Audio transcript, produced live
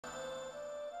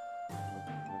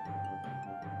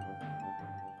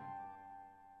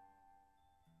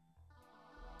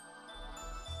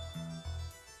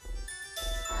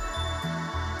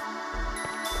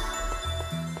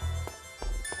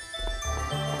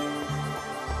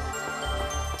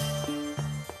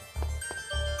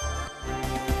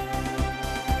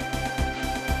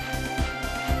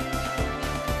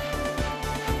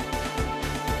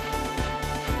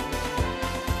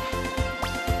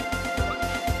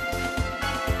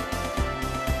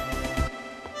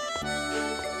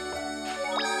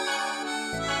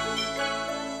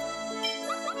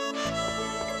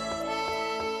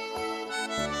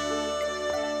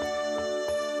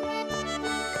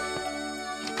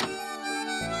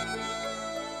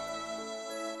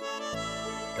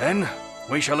Then,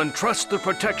 we shall entrust the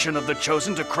protection of the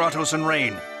Chosen to Kratos and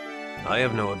Rain. I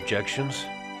have no objections.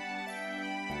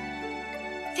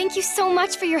 Thank you so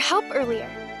much for your help earlier.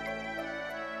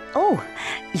 Oh,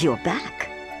 you're back.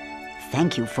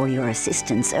 Thank you for your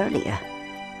assistance earlier.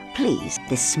 Please,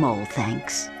 this small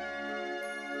thanks.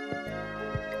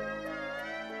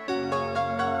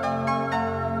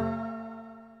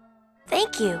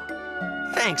 Thank you.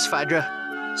 Thanks,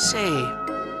 Phaedra. Say,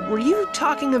 were you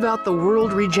talking about the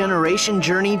world regeneration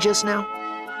journey just now?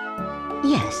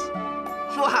 Yes.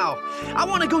 Wow, I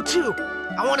want to go too.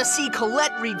 I want to see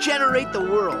Collette regenerate the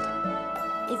world.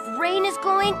 If Rain is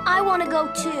going, I want to go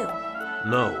too.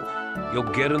 No, you'll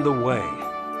get in the way.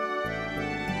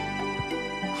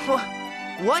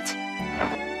 What?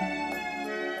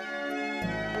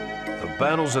 The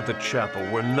battles at the chapel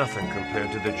were nothing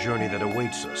compared to the journey that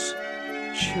awaits us.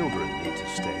 Children need to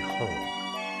stay home.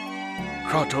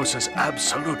 Kratos is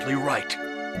absolutely right.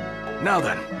 Now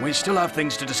then, we still have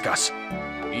things to discuss.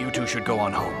 You two should go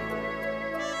on home.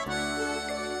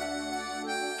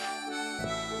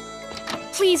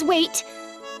 Please wait.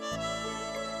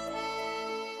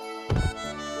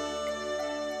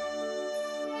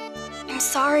 I'm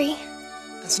sorry.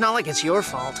 It's not like it's your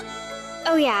fault.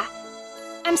 Oh yeah,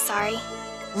 I'm sorry.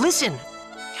 Listen.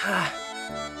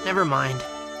 Never mind.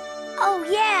 Oh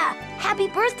yeah! Happy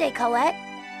birthday, Collette!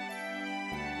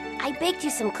 I baked you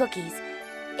some cookies.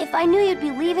 If I knew you'd be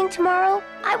leaving tomorrow,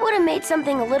 I would have made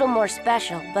something a little more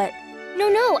special, but...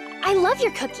 No, I love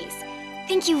your cookies.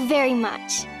 Thank you very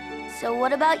much. So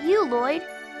what about you, Lloyd?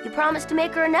 You promised to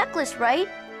make her a necklace, right?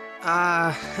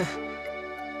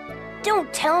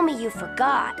 Don't tell me you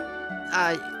forgot.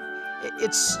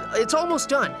 It's almost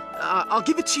done. I'll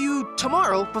give it to you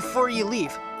tomorrow before you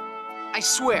leave. I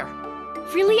swear.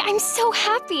 Really, I'm so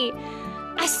happy.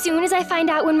 As soon as I find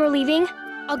out when we're leaving,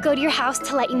 I'll go to your house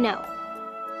to let you know.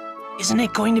 Isn't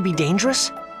it going to be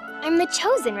dangerous? I'm the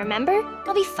Chosen, remember?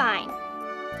 I'll be fine.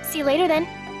 See you later then.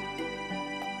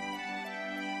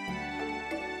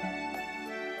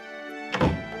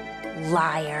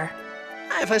 Liar.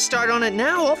 If I start on it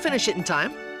now, I'll finish it in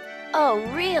time. Oh,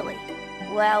 really?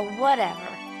 Well, whatever.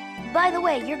 By the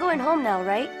way, you're going home now,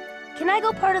 right? Can I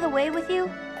go part of the way with you?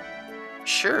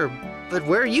 Sure, but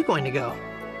where are you going to go?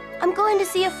 I'm going to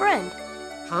see a friend.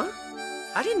 Huh?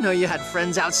 I didn't know you had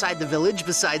friends outside the village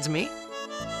besides me.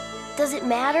 Does it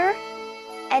matter?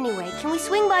 Anyway, can we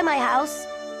swing by my house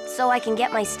so I can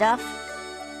get my stuff?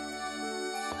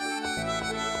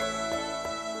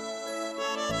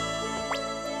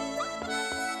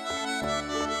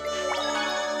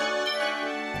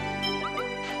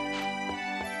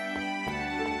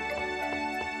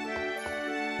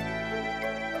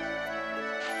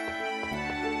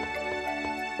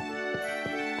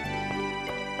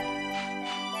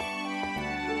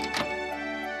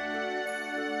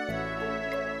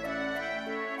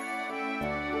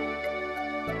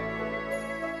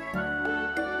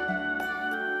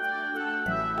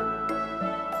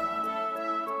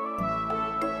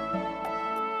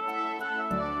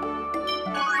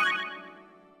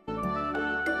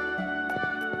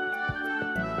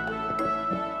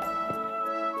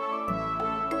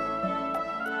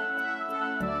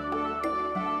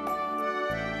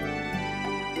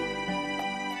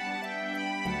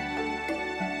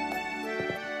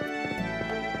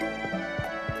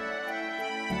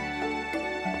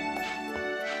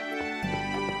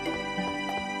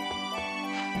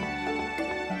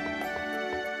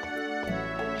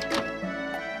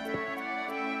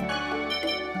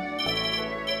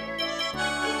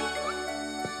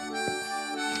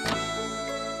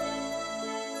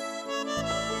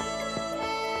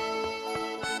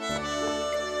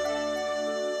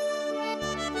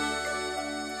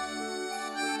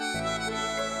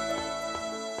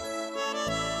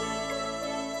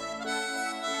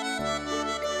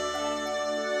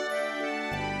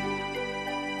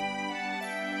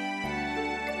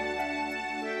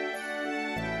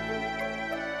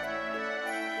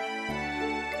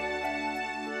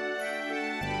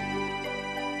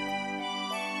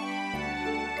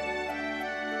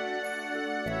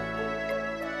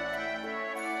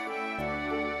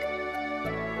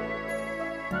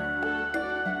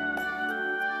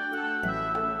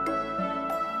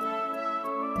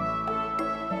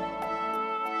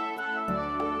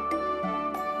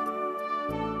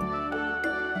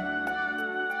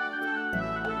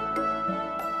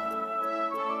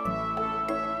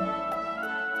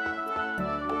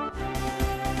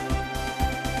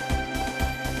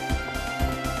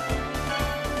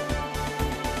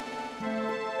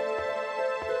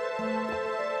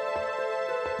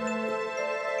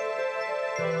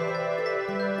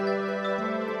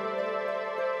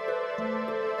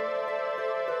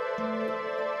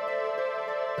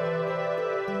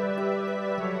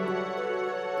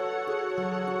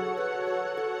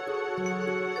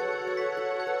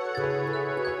 Let's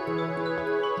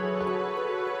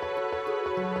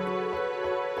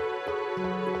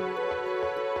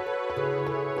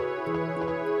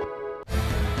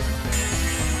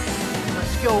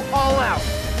go all out.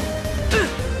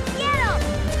 Get him!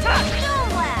 Stone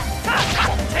blast!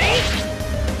 Get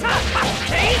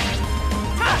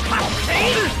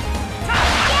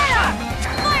him!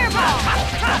 Fireball!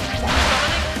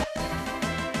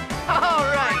 All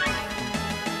right.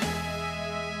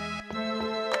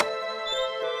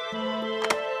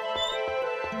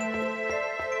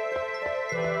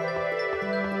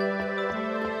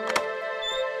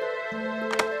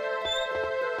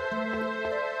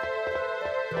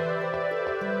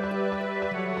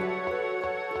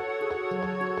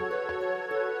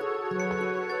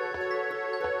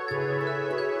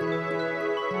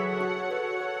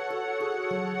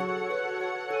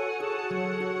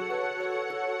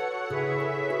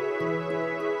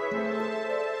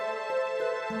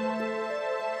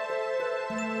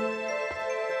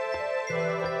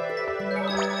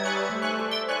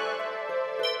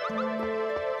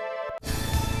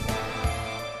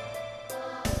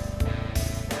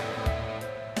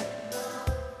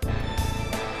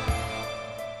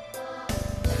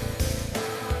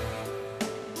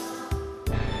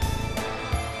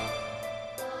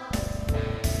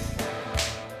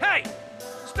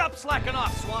 Stop slacking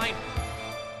off, swine!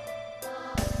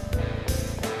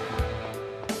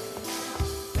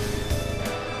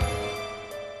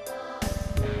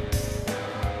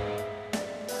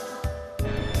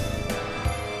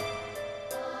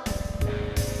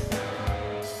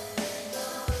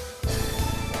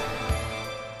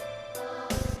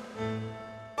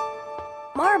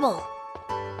 Marble.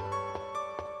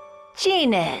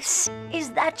 Genis,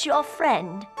 is that your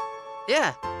friend?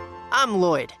 Yeah, I'm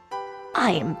Lloyd.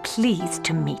 I am pleased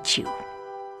to meet you.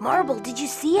 Marble, did you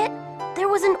see it? There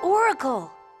was an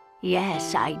oracle.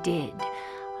 Yes, I did.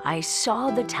 I saw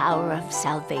the Tower of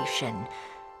Salvation.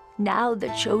 Now the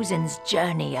Chosen's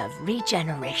journey of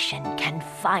regeneration can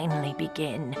finally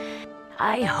begin.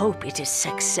 I hope it is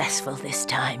successful this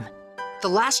time. The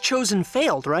last Chosen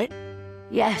failed, right?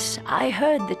 Yes, I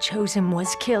heard the Chosen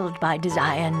was killed by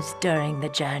desians during the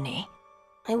journey.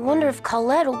 I wonder if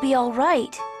Collette will be all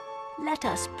right. Let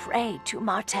us pray to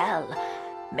Martel.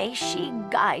 May she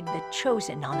guide the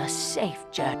Chosen on a safe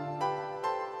journey.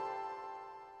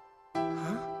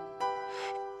 Huh?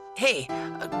 Hey,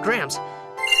 Grams.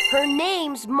 Her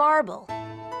name's Marble.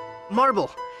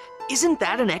 Marble, isn't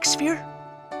that an X-sphere?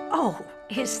 Oh,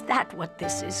 is that what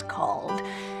this is called?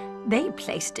 They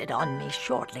placed it on me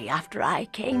shortly after I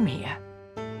came here.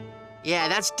 Yeah,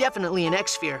 that's definitely an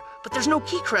X-sphere, but there's no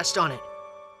key crest on it.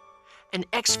 An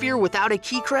X-sphere without a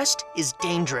key crest is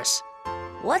dangerous.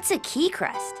 What's a key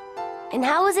crest? And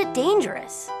how is it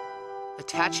dangerous?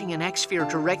 Attaching an X-sphere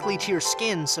directly to your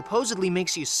skin supposedly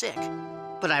makes you sick.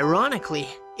 But ironically,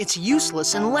 it's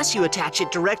useless unless you attach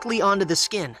it directly onto the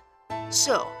skin.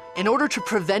 So, in order to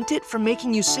prevent it from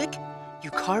making you sick,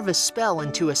 you carve a spell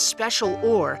into a special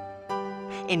ore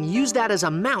and use that as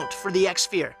a mount for the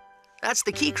X-sphere. That's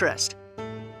the key crest.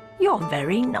 You're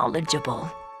very knowledgeable.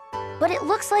 But it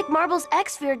looks like Marble's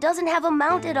X-sphere doesn't have a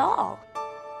mount at all.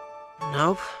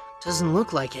 Nope, doesn't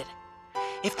look like it.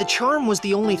 If the charm was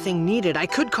the only thing needed, I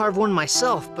could carve one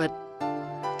myself, but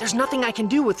there's nothing I can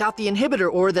do without the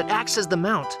inhibitor ore that acts as the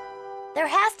mount. There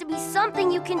has to be something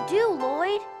you can do,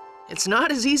 Lloyd. It's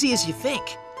not as easy as you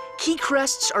think. Key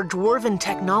crests are dwarven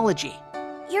technology.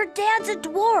 Your dad's a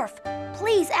dwarf.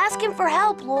 Please ask him for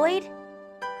help, Lloyd.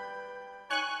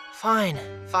 Fine.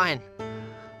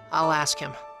 I'll ask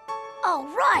him. All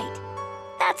right.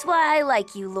 That's why I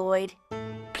like you, Lloyd.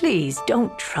 Please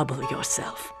don't trouble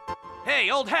yourself.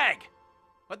 Hey, old hag!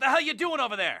 What the hell you doing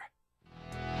over there?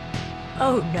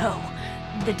 Oh no,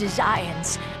 the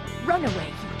desians. Run away,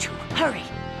 you two. Hurry.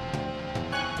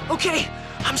 Okay,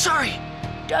 I'm sorry.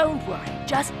 Don't worry,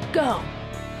 just go.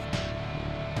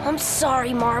 I'm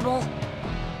sorry, Marble.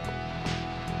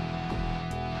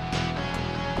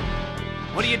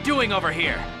 What are you doing over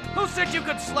here? Who said you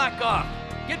could slack off?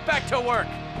 Get back to work.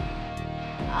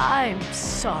 I'm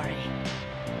sorry.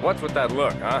 What's with that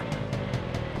look, huh?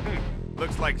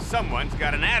 Looks like someone's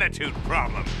got an attitude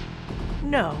problem.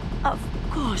 No, of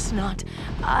course not.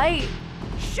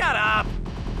 Shut up!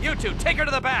 You two, take her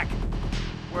to the back.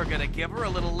 We're gonna give her a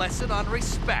little lesson on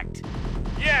respect.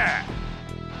 Yeah!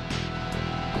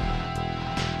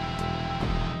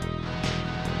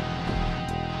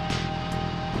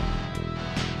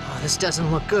 Oh, this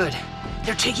doesn't look good.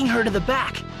 They're taking her to the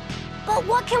back. But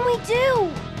what can we do?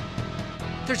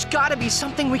 There's gotta be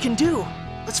something we can do.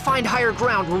 Let's find higher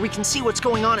ground where we can see what's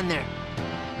going on in there.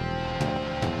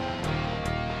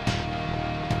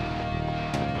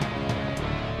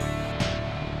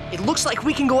 looks like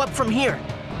we can go up from here.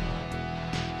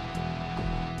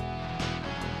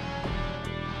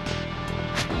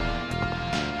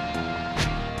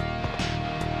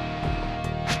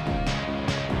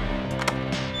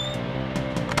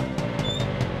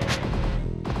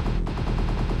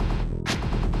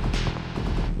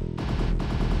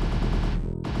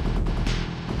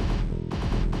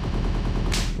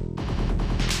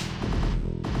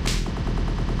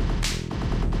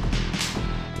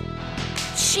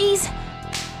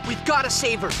 We've got to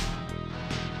save her.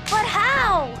 But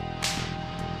how?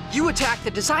 You attack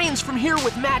the desians from here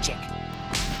with magic.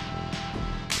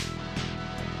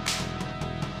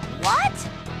 What?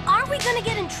 Aren't we gonna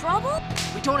get in trouble?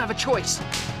 We don't have a choice.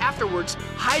 Afterwards,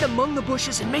 hide among the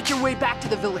bushes and make your way back to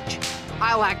the village.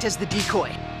 I'll act as the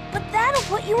decoy. But that'll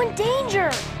put you in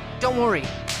danger. Don't worry.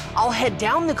 I'll head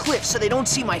down the cliff so they don't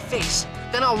see my face.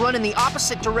 Then I'll run in the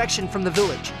opposite direction from the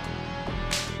village.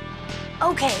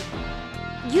 Okay.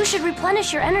 You should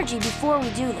replenish your energy before we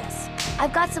do this.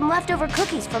 I've got some leftover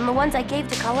cookies from the ones I gave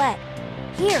to Collette.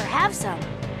 Here, have some.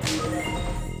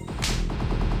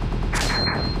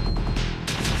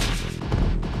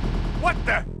 What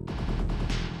the?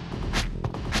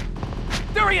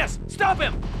 There he is! Stop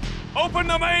him! Open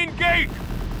the main gate!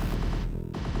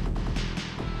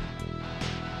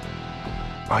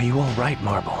 Are you all right,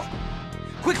 Marble?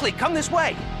 Quickly, come this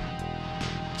way!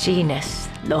 Genis,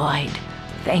 Lloyd,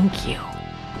 thank you.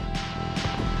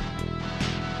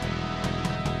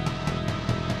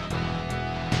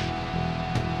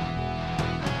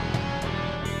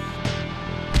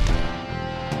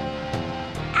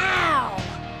 Ow!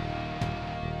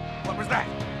 What was that?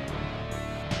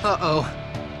 Uh-oh.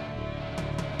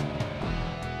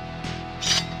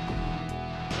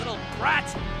 Little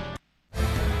brat!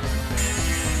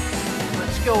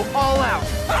 Let's go all out.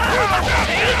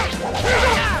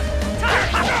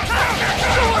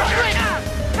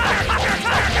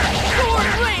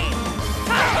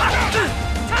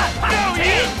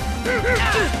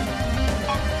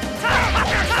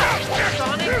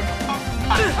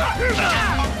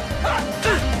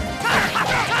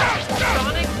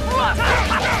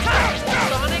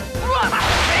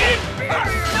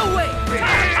 No way!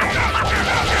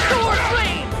 Sword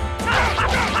rain!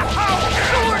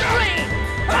 Sword rain!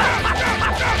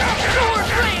 Sword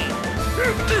rain!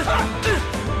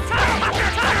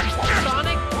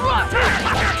 Sonic Rush!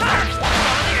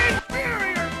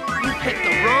 You picked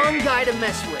the wrong guy to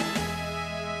mess with.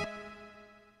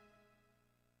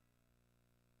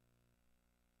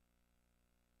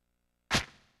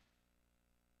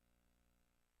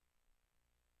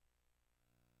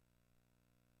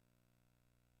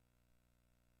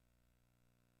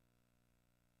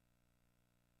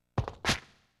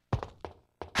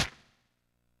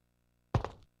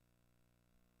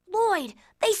 Lloyd,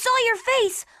 they saw your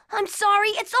face. I'm sorry,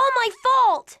 it's all my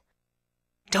fault.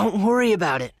 Don't worry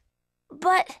about it.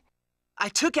 But... I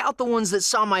took out the ones that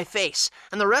saw my face,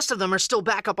 and the rest of them are still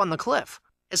back up on the cliff.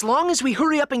 As long as we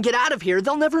hurry up and get out of here,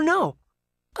 they'll never know.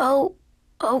 Oh,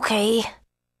 okay.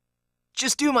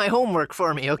 Just do my homework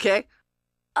for me, okay?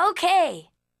 Okay.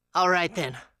 All right,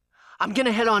 then. I'm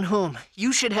gonna head on home.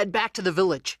 You should head back to the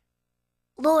village.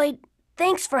 Lloyd,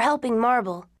 thanks for helping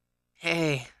Marble.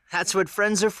 Hey, that's what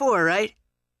friends are for, right?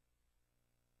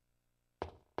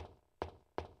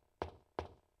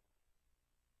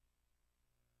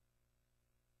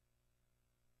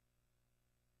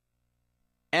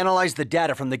 Analyze the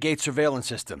data from the gate surveillance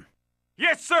system.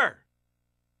 Yes, sir!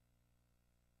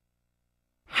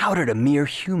 How did a mere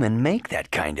human make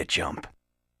that kind of jump?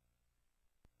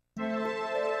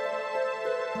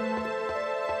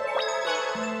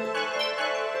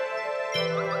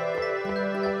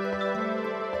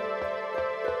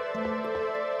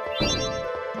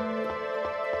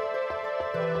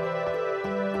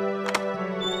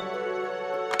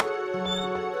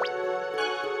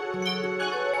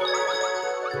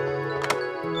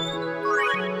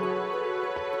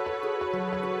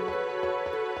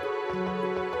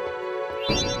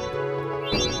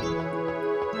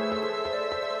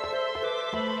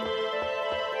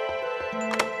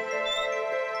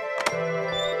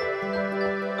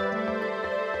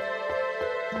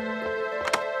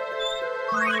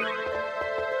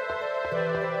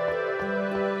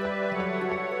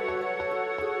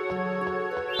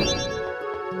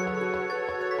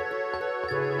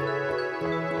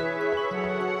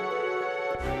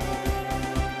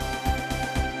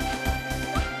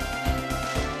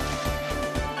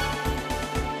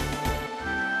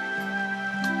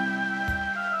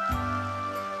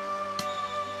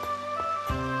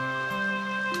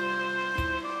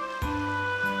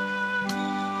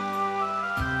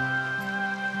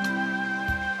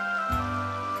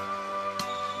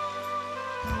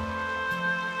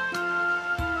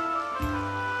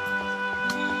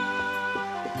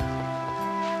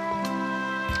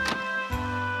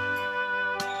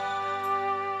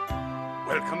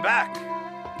 Welcome back.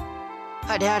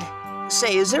 Hi, Dad.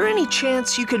 Say, is there any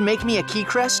chance you could make me a key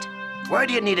crest? Why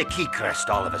do you need a key crest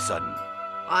all of a sudden?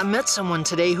 I met someone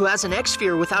today who has an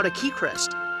X-sphere without a key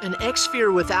crest. An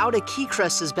X-sphere without a key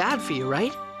crest is bad for you,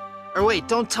 right? Or wait,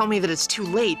 don't tell me that it's too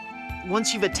late.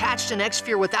 Once you've attached an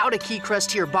X-sphere without a key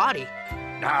crest to your body.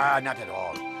 Nah, not at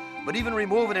all. But even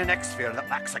removing an X-sphere that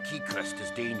lacks a key crest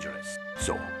is dangerous.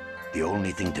 So, the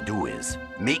only thing to do is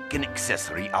make an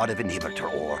accessory out of inhibitor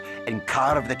ore and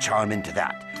carve the charm into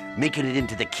that, making it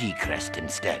into the key crest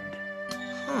instead.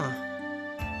 Huh.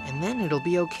 And then it'll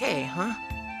be okay, huh?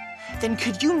 Then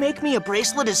could you make me a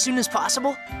bracelet as soon as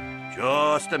possible?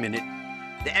 Just a minute.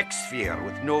 The X-sphere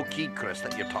with no key crest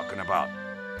that you're talking about.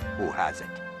 Who has it?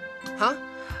 Huh?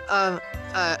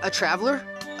 A traveler?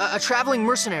 A traveling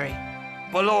mercenary.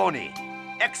 Baloney.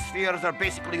 X-spheres are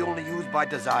basically only used by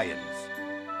desians.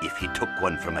 If he took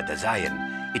one from a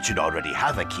desian, it should already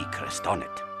have a key crest on it.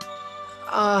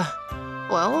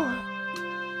 Well...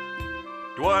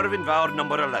 Dwarven vow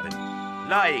number 11.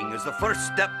 Lying is the first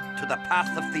step to the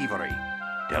path of thievery.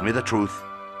 Tell me the truth.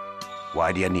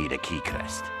 Why do you need a key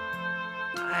crest?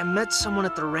 I met someone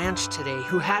at the ranch today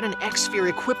who had an X-sphere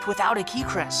equipped without a key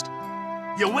crest.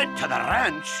 You went to the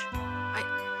ranch?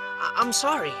 I'm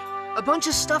sorry. A bunch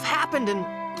of stuff happened and...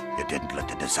 You didn't let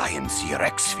the desians see your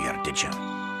X-sphere, did you?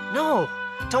 No.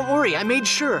 Don't worry, I made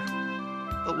sure.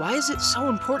 But why is it so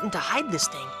important to hide this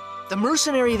thing? The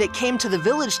mercenary that came to the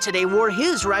village today wore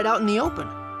his right out in the open.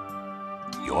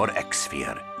 Your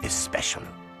X-sphere is special.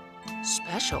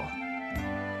 Special?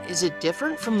 Is it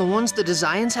different from the ones the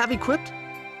desians have equipped?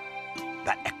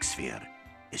 That X-sphere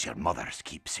is your mother's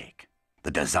keepsake.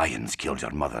 The desians killed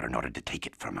your mother in order to take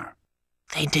it from her.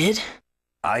 They did?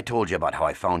 I told you about how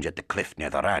I found you at the cliff near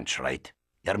the ranch, right?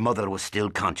 Your mother was still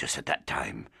conscious at that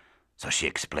time, so she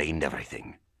explained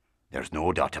everything. There's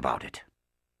no doubt about it.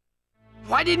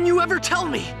 Why didn't you ever tell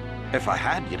me? If I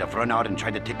had, you'd have run out and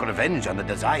tried to take revenge on the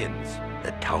desians.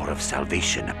 The Tower of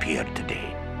Salvation appeared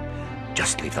today.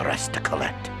 Just leave the rest to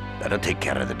Collette. That'll take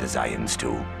care of the desians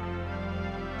too.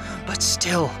 But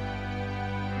still...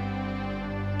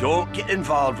 Don't get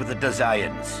involved with the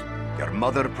desians. Your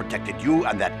mother protected you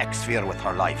and that X-sphere with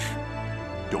her life.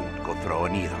 Don't go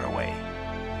throwing either away.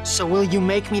 So will you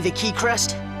make me the key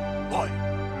crest? Boy,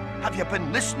 have you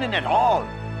been listening at all?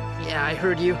 Yeah, I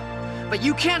heard you. But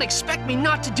you can't expect me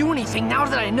not to do anything now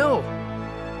that I know.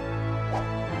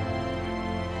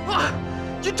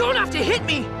 You don't have to hit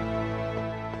me!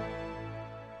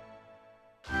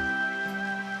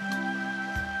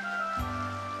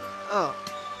 Oh,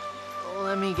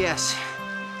 let me guess.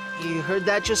 You heard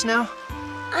that just now?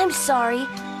 I'm sorry.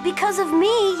 Because of me,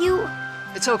 you...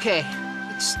 It's okay.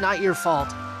 It's not your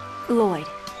fault. Lloyd,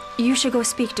 you should go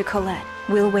speak to Collette.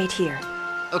 We'll wait here.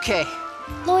 Okay.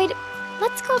 Lloyd,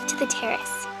 let's go up to the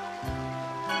terrace.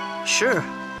 Sure.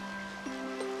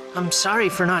 I'm sorry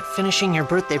for not finishing your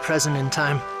birthday present in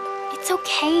time. It's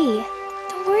okay.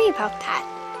 Don't worry about that.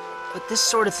 But this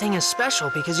sort of thing is special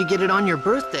because you get it on your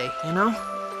birthday, you know?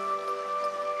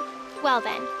 Well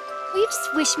then, will you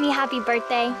just wish me happy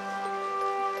birthday?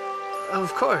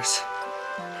 Of course.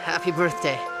 Happy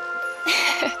birthday.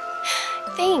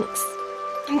 Thanks.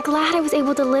 I'm glad I was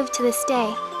able to live to this day.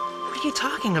 What are you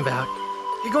talking about?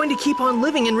 You're going to keep on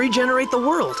living and regenerate the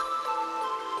world.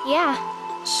 Yeah.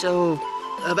 So,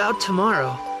 about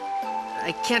tomorrow.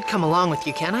 I can't come along with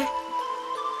you, can I?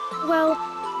 Well,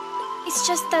 it's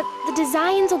just that the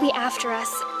desians will be after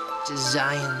us.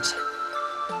 Desians.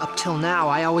 Up till now,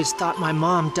 I always thought my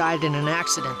mom died in an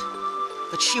accident.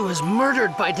 But she was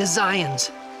murdered by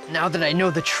desians. Now that I know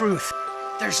the truth,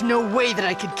 there's no way that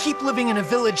I could keep living in a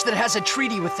village that has a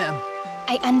treaty with them.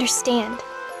 I understand.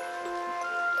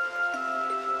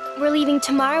 We're leaving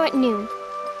tomorrow at noon.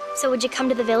 So would you come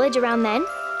to the village around then?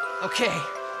 Okay,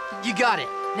 you got it.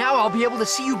 Now I'll be able to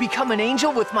see you become an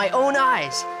angel with my own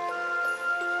eyes.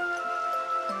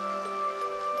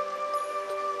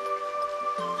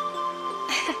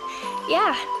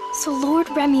 Yeah, so Lord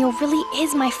Remio really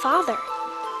is my father.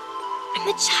 I'm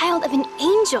the child of an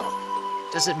angel.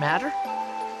 Does it matter?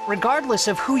 Regardless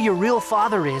of who your real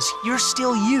father is, you're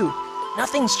still you.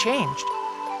 Nothing's changed.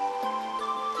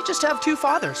 You just have two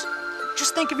fathers.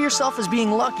 Just think of yourself as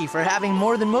being lucky for having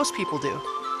more than most people do.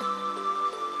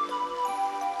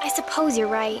 I suppose you're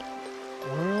right.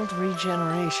 World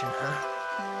regeneration,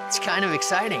 huh? It's kind of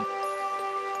exciting.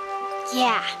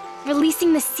 Yeah,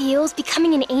 releasing the seals,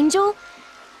 becoming an angel,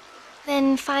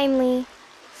 then finally...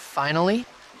 Finally?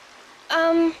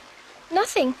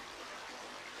 Nothing.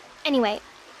 Anyway,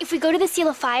 if we go to the Seal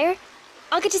of Fire,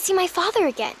 I'll get to see my father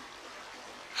again.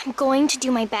 I'm going to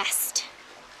do my best.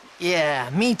 Yeah,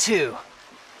 me too.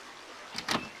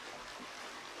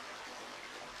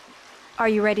 Are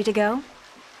you ready to go?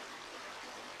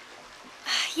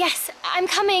 Yes, I'm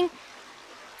coming.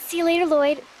 See you later,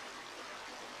 Lloyd.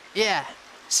 Yeah,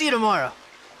 see you tomorrow.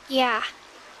 Yeah.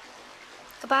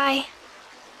 Goodbye.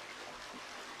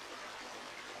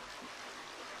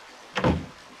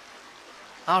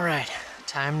 All right,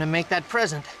 time to make that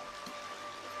present.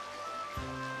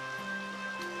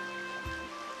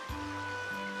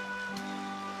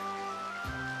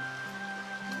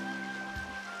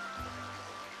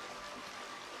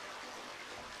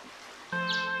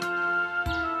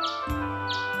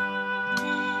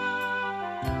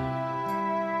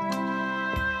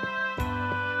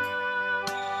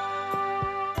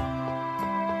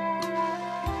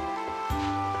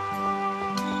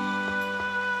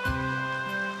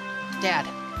 Dad,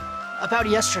 about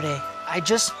yesterday,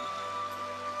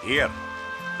 Here.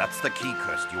 That's the key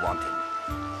crest you wanted.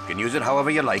 You can use it however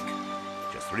you like.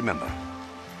 Just remember,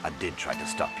 I did try to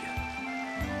stop you.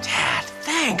 Dad,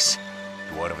 thanks!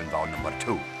 Dwarven vow number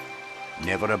 2.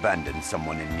 Never abandon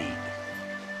someone in need.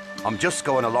 I'm just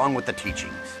going along with the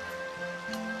teachings.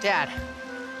 Dad,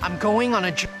 I'm going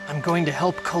to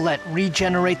help Collette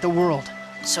regenerate the world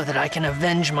so that I can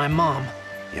avenge my mom.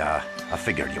 Yeah, I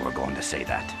figured you were going to say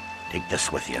that. Take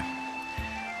this with you.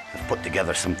 I've put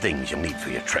together some things you'll need for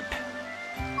your trip.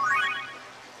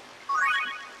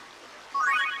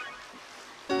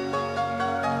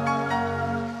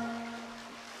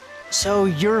 So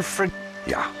you're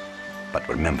Yeah, but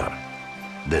remember,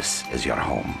 this is your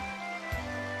home.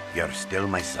 You're still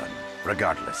my son,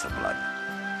 regardless of blood.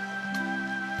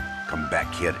 Come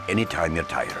back here anytime you're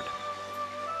tired.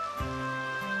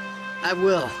 I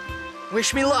will.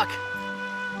 Wish me luck.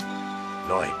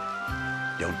 Lloyd,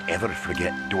 don't ever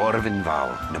forget Dwarven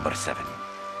vow number 7.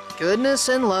 Goodness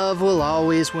and love will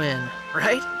always win,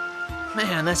 right?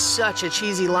 Man, that's such a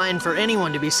cheesy line for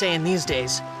anyone to be saying these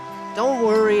days. Don't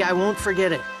worry, I won't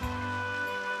forget it.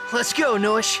 Let's go,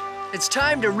 Noish. It's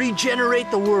time to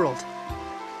regenerate the world.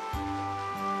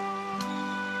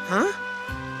 Huh?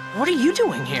 What are you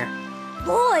doing here?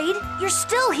 Lloyd, you're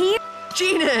still here?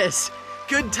 Genis!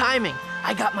 Good timing.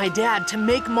 I got my dad to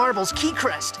make Marble's key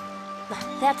crest.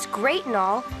 That's great and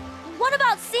all. What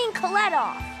about seeing Collette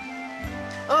off?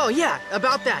 Oh yeah,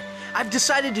 about that. I've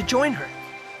decided to join her.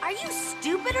 Are you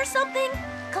stupid or something?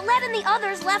 Collette and the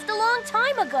others left a long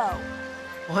time ago.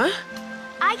 What?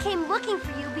 I came looking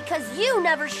for you because you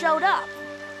never showed up.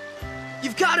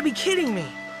 You've got to be kidding me.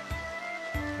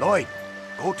 Lloyd,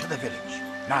 go to the village,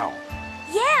 now.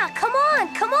 Yeah, come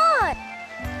on, come on!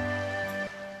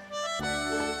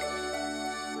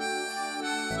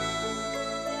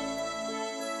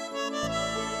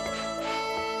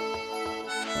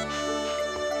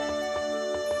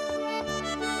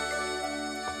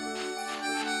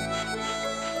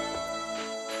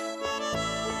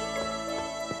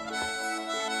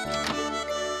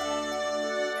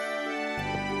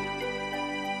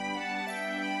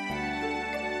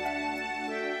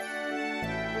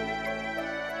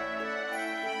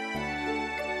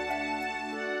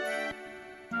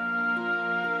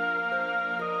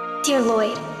 Dear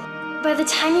Lloyd, by the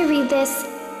time you read this,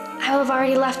 I will have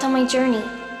already left on my journey.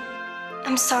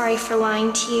 I'm sorry for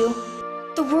lying to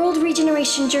you. The world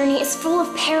regeneration journey is full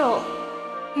of peril.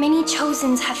 Many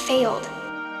Chosens have failed.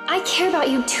 I care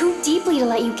about you too deeply to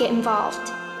let you get involved.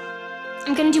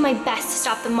 I'm gonna do my best to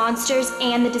stop the monsters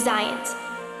and the desians.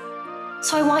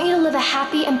 So I want you to live a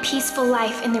happy and peaceful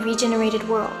life in the regenerated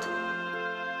world.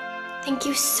 Thank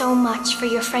you so much for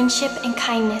your friendship and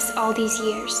kindness all these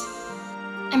years.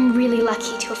 I'm really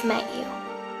lucky to have met you.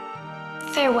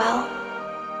 Farewell,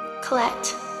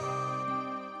 Collette.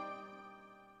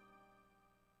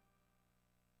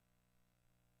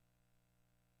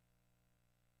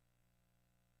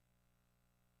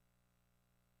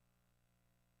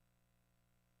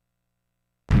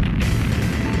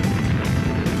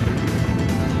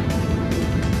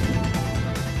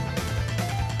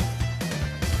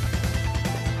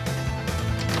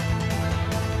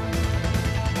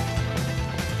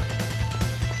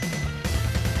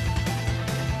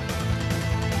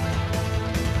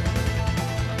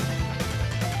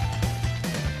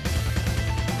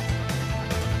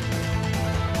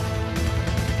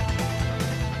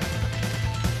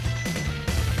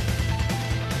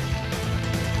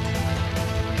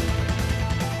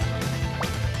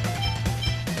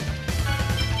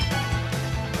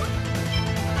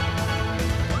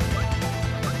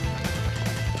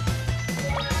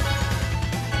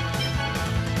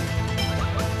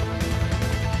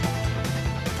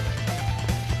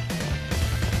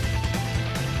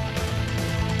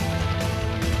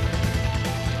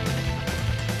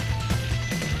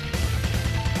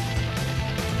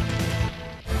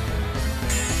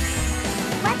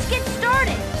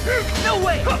 No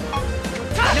way! No use!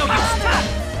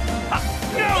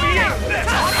 No use!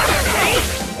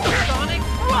 Sonic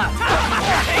Thrust!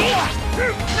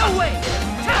 No way!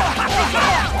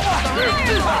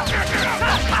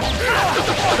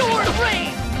 Sword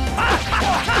Rain!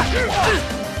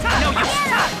 No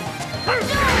use!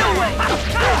 No way!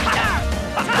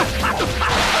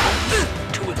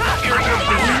 To inferior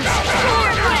beings!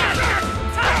 Sword Rain!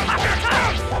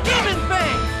 Demon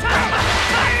Fang!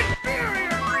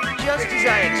 Just as I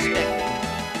expected.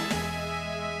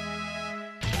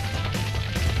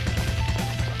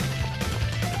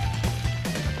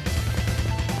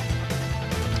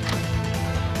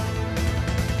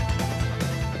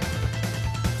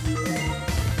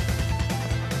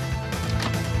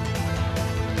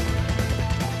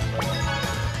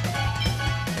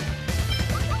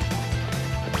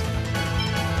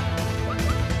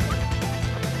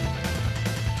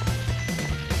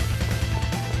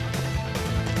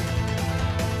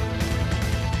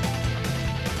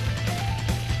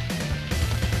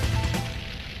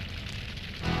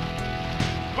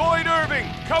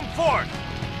 Come forth!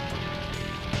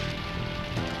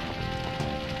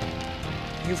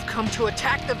 You've come to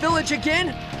attack the village again?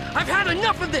 I've had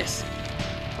enough of this!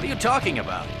 What are you talking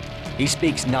about? He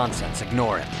speaks nonsense.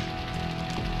 Ignore him.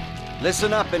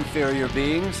 Listen up, inferior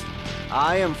beings.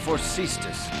 I am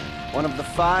Forcystus, one of the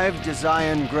 5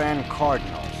 Desian Grand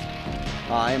Cardinals.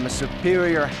 I am a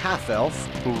superior half-elf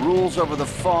who rules over the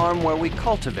farm where we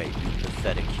cultivate you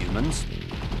pathetic humans.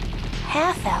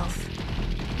 Half-elf?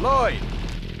 Lloyd,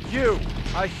 you,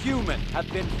 a human, have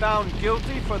been found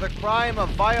guilty for the crime of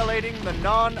violating the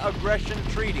non-aggression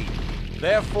treaty.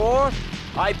 Therefore,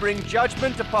 I bring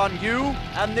judgment upon you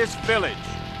and this village.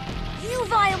 You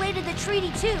violated the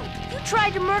treaty too. You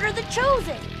tried to murder the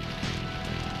Chosen.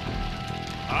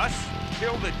 Us?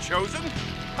 Kill the Chosen?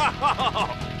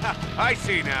 I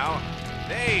see now.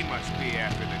 They must be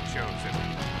after the Chosen.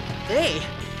 They?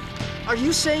 Are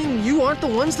you saying you aren't the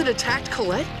ones that attacked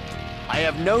Collette? I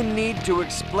have no need to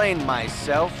explain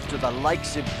myself to the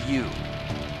likes of you.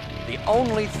 The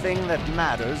only thing that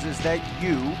matters is that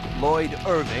you, Lloyd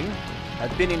Irving,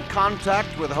 have been in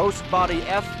contact with host body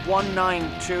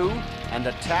F-192 and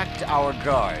attacked our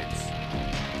guards.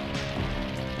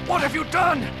 What have you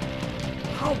done?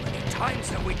 How many times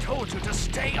have we told you to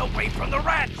stay away from the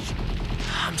ranch?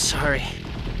 I'm sorry.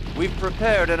 We've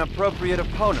prepared an appropriate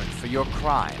opponent for your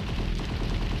crime.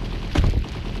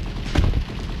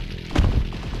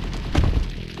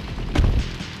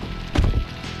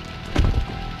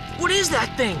 What is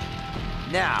that thing?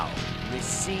 Now,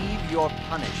 receive your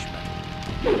punishment.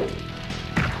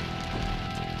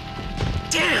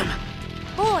 Damn!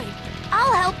 Lloyd,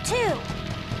 I'll help too.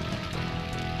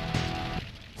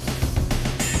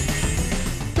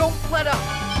 Don't let up!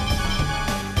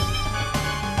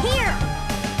 Here!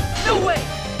 No way!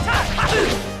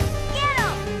 Get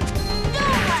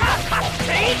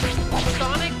him!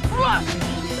 Sonic Thrust!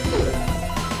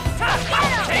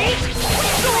 Get him!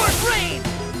 Sword Rain!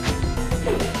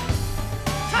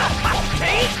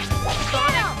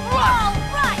 Sonic Thrust! All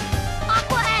right!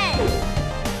 Aqua Edge!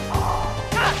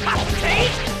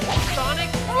 Sonic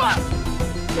Thrust!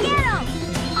 Get him!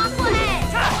 Aqua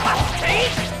Edge!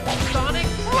 Sonic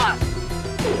Thrust!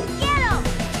 Get him!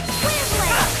 Wind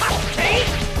Blade!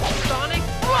 Sonic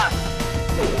Thrust!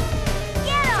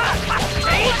 Get him!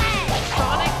 Aqua Edge!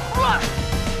 Sonic Thrust!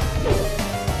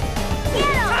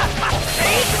 Get him!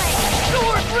 Wind Blade!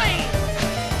 Sword Rain!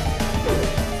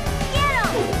 Get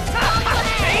him! Aqua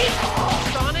Edge!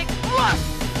 Sonic Thrust!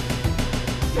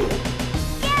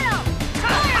 Get him!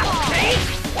 Fireball!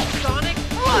 Sonic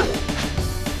Thrust!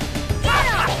 Get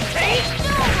him!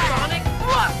 Sonic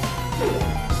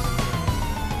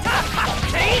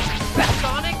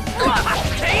Thrust!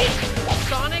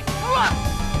 Sonic Thrust! Sonic Thrust!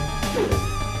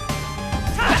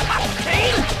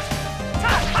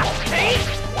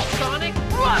 Sonic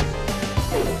Thrust!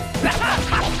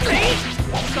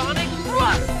 Sonic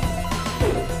Thrust!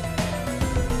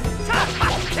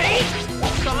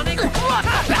 Sonic Thrust!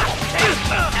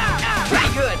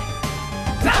 Pretty good!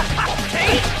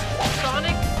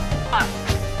 Sonic Thrust!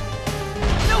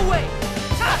 No way!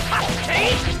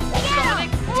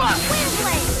 Sonic Thrust! Wind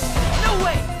Blade! No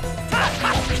way!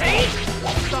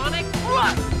 Sonic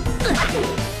Thrust!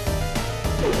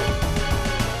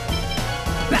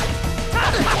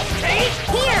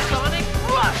 Here! Sonic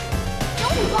Thrust!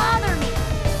 Don't bother me!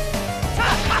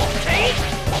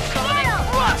 Sonic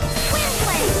Thrust! Wind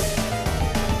Blade!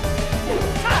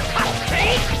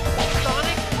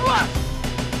 Sonic Thrust!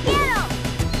 Get him!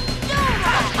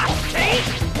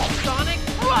 Sonic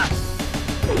Thrust!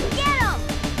 Get him!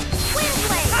 Wind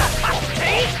Blade!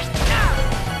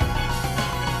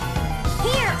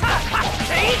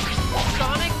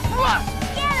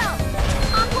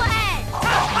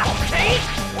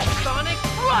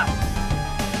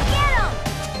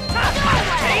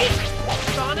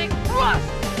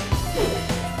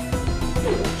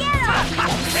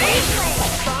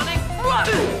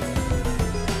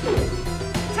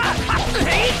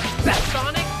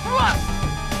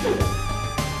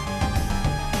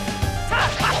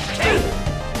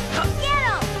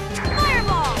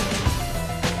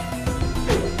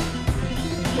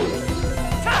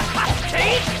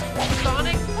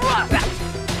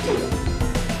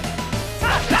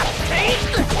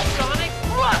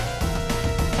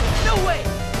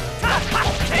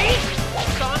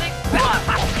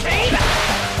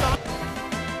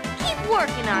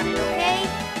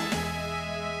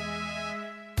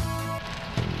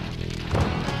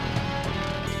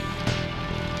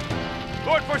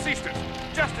 Lord Forcystus,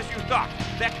 just as you thought,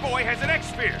 that boy has an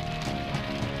X-sphere.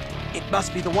 It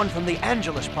must be the one from the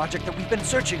Angelus project that we've been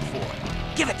searching for.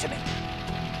 Give it to me.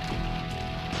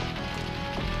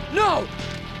 No!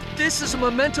 This is a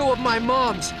memento of my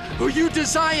mom's, who you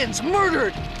desians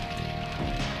murdered!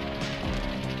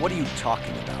 What are you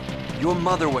talking about? Your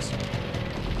mother was...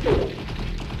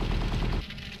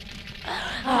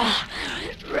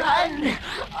 Run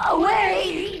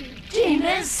away,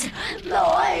 Genis,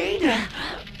 Lloyd.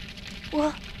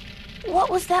 Well, what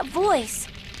was that voice?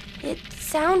 It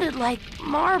sounded like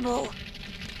marble.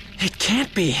 It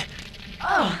can't be.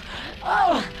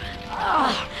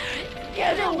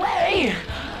 Get away!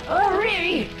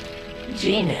 Hurry!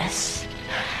 Genis,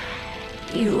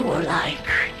 you were like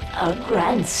a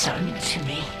grandson to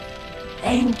me.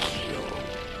 Thank you.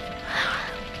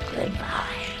 Goodbye.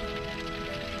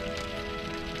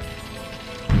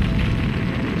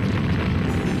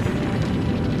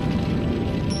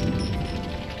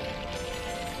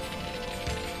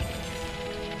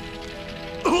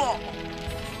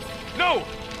 No!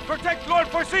 Protect Lord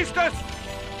Forcystus!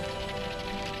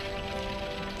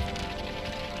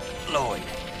 Lloyd,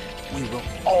 we will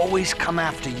always come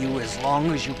after you as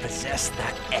long as you possess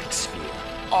that X-sphere.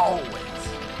 Always.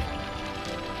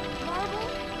 Marble?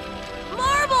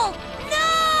 Marble!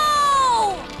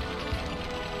 No!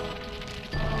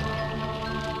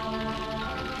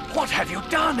 What have you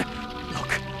done?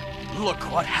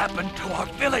 Look what happened to our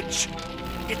village.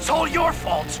 It's all your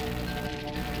fault.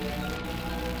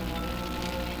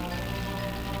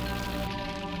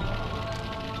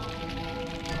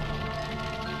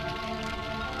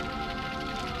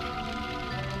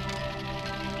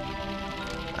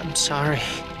 I'm sorry.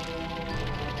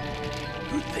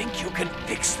 You think you can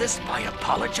fix this by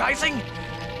apologizing?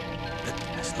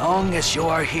 As long as you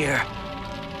are here,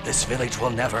 this village will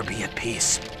never be at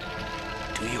peace.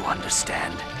 Do you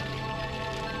understand?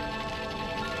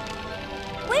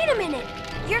 Wait a minute!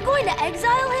 You're going to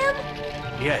exile him?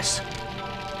 Yes.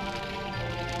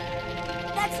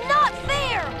 That's not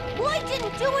fair! Lloyd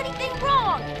didn't do anything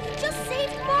wrong! He just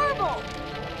saved Marble!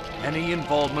 Any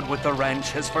involvement with the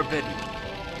ranch is forbidden.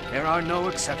 There are no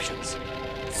exceptions.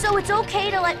 So it's okay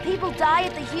to let people die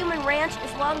at the Human Ranch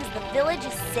as long as the village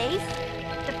is safe?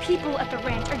 The people at the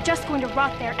ranch are just going to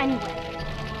rot there anyway.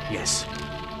 Yes.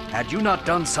 Had you not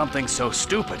done something so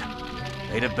stupid,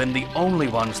 they'd have been the only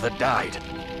ones that died.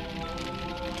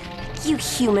 You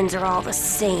humans are all the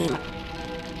same.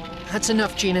 That's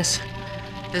enough, Genis.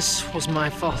 This was my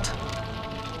fault.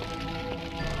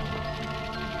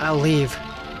 I'll leave.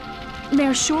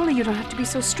 Mayor, surely you don't have to be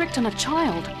so strict on a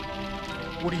child.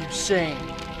 What are you saying?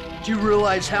 Do you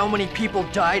realize how many people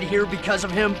died here because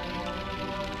of him?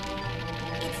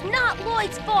 It's not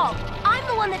Lloyd's fault. I'm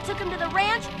the one that took him to the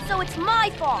ranch, so it's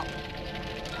my fault.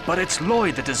 But it's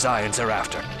Lloyd the desians are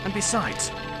after. And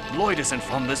besides, Lloyd isn't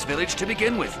from this village to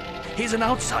begin with. He's an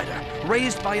outsider,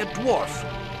 raised by a dwarf.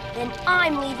 Then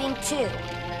I'm leaving too.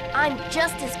 I'm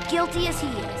just as guilty as he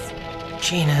is.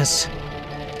 Genis.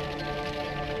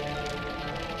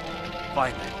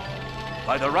 Finally,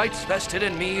 by the rights vested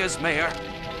in me as mayor,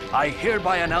 I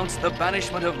hereby announce the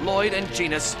banishment of Lloyd and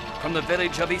Genis from the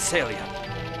village of Iselia.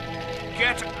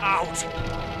 Get out!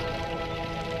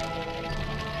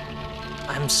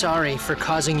 I'm sorry for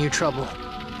causing you trouble.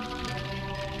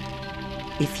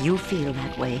 If you feel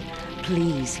that way,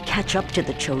 please catch up to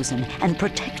the Chosen and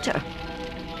protect her.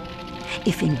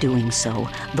 If in doing so,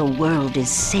 the world is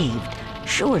saved,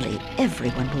 surely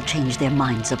everyone will change their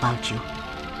minds about you.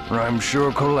 I'm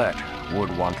sure Collette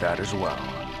would want that as well.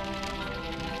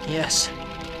 Yes.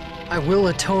 I will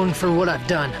atone for what I've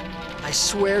done. I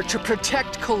swear to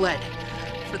protect Collette,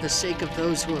 for the sake of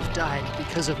those who have died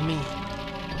because of me.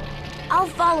 I'll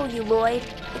follow you, Lloyd.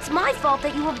 It's my fault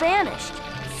that you were banished.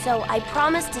 So I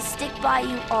promise to stick by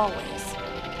you always.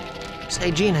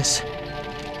 Say, Genis,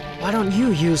 why don't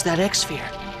you use that X-sphere?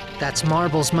 That's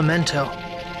Marble's memento.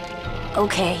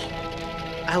 Okay.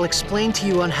 I'll explain to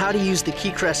you on how to use the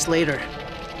key crest later.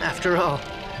 After all,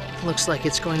 looks like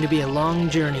it's going to be a long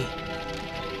journey.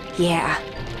 Yeah,